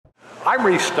I'm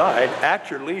Reece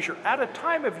at your leisure at a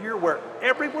time of year where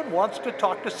everyone wants to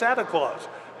talk to Santa Claus,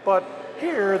 but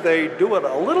here they do it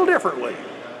a little differently.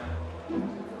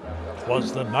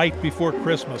 'Twas the night before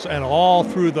Christmas, and all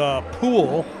through the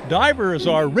pool, divers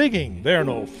are rigging. They're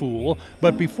no fool,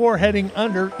 but before heading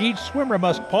under, each swimmer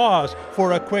must pause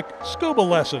for a quick scuba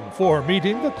lesson for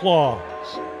meeting the claws.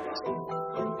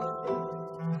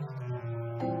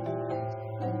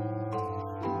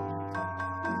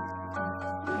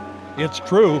 It's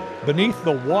true, beneath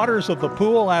the waters of the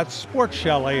pool at Sports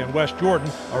Chalet in West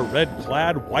Jordan, a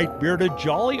red-clad, white-bearded,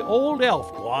 jolly old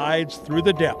elf glides through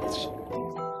the depths.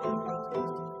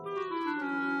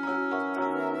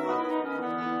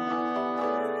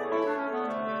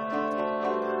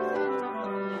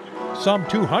 Some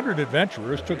 200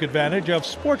 adventurers took advantage of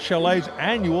Sports Chalet's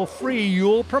annual free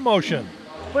Yule promotion.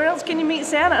 Where else can you meet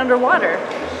Santa underwater?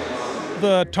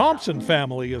 The Thompson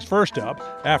family is first up.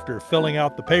 After filling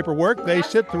out the paperwork, they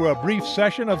sit through a brief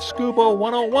session of Scuba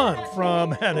 101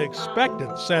 from an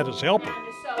expectant Santa's helper.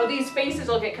 So these spaces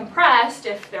will get compressed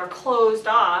if they're closed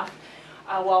off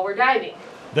while we're diving.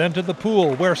 Then to the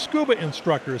pool, where scuba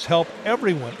instructors help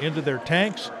everyone into their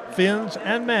tanks, fins,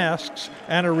 and masks,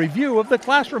 and a review of the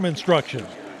classroom instruction.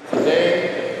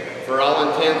 Today, for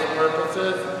all intents and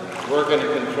purposes, we're going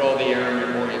to control the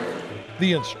air for you.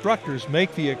 The instructors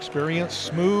make the experience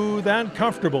smooth and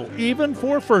comfortable, even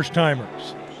for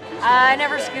first-timers. I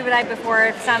never scuba dived before.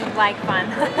 It sounded like fun.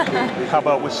 How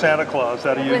about with Santa Claus? Is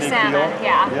that a unique With Santa, deal?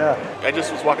 yeah. I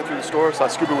just was walking through the store, saw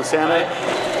Scuba with Santa,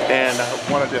 and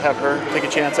I wanted to have her take a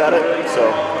chance at it,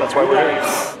 so that's why we're here.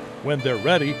 When they're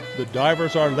ready, the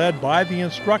divers are led by the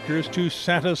instructors to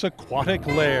Santa's aquatic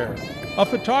lair. A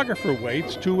photographer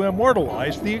waits to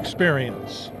immortalize the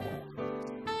experience.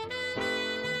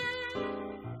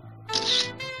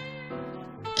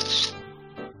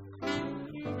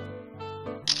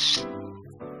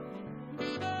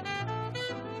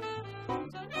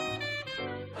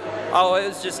 Oh,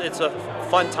 it's a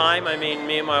fun time. I mean,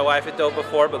 me and my wife had dove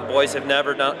before, but the boys have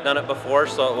never done it before,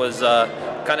 so it was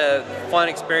kind of fun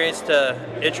experience to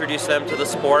introduce them to the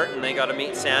sport, and they got to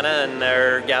meet Santa, and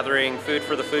they're gathering food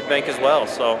for the food bank as well,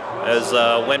 so it was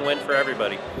a win-win for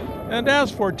everybody. And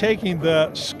as for taking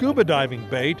the scuba diving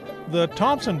bait, the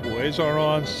Thompson boys are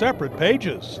on separate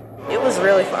pages. It was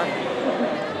really fun.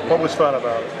 What was fun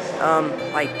about it?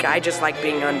 I just like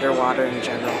being underwater in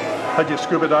general. Had you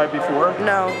scuba dived before?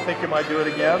 No. Think you might do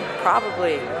it again?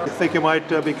 Probably. You think you might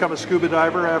become a scuba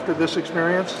diver after this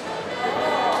experience?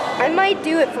 I might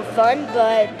do it for fun,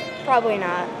 but probably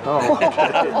not.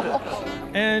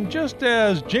 Oh. And just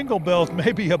as Jingle Bells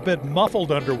may be a bit muffled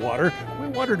underwater, we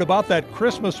wondered about that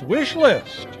Christmas wish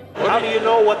list. How do you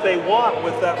know what they want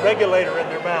with that regulator in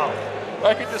their mouth?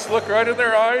 I can just look right in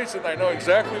their eyes and I know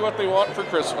exactly what they want for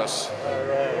Christmas. All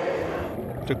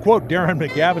right. To quote Darren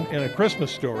McGavin in A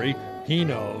Christmas Story, he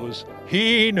knows.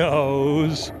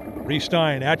 Reece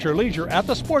at your leisure at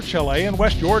the Sports Chalet in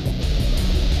West Jordan.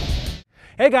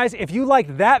 Hey guys, if you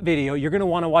liked that video, you're going to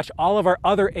want to watch all of our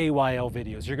other AYL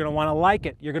videos. You're going to want to like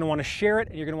it, you're going to want to share it,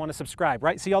 and you're going to want to subscribe,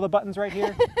 right? See all the buttons right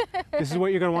here? This is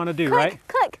what you're going to want to do, right?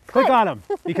 Click on them,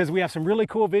 because we have some really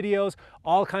cool videos,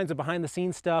 all kinds of behind the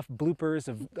scenes stuff, bloopers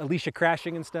of Alicia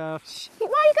crashing and stuff. Why are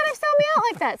you going to sell me out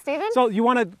like that, Steven? So you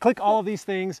want to click all of these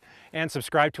things and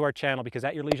subscribe to our channel, because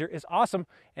At Your Leisure is awesome,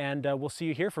 and we'll see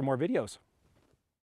you here for more videos.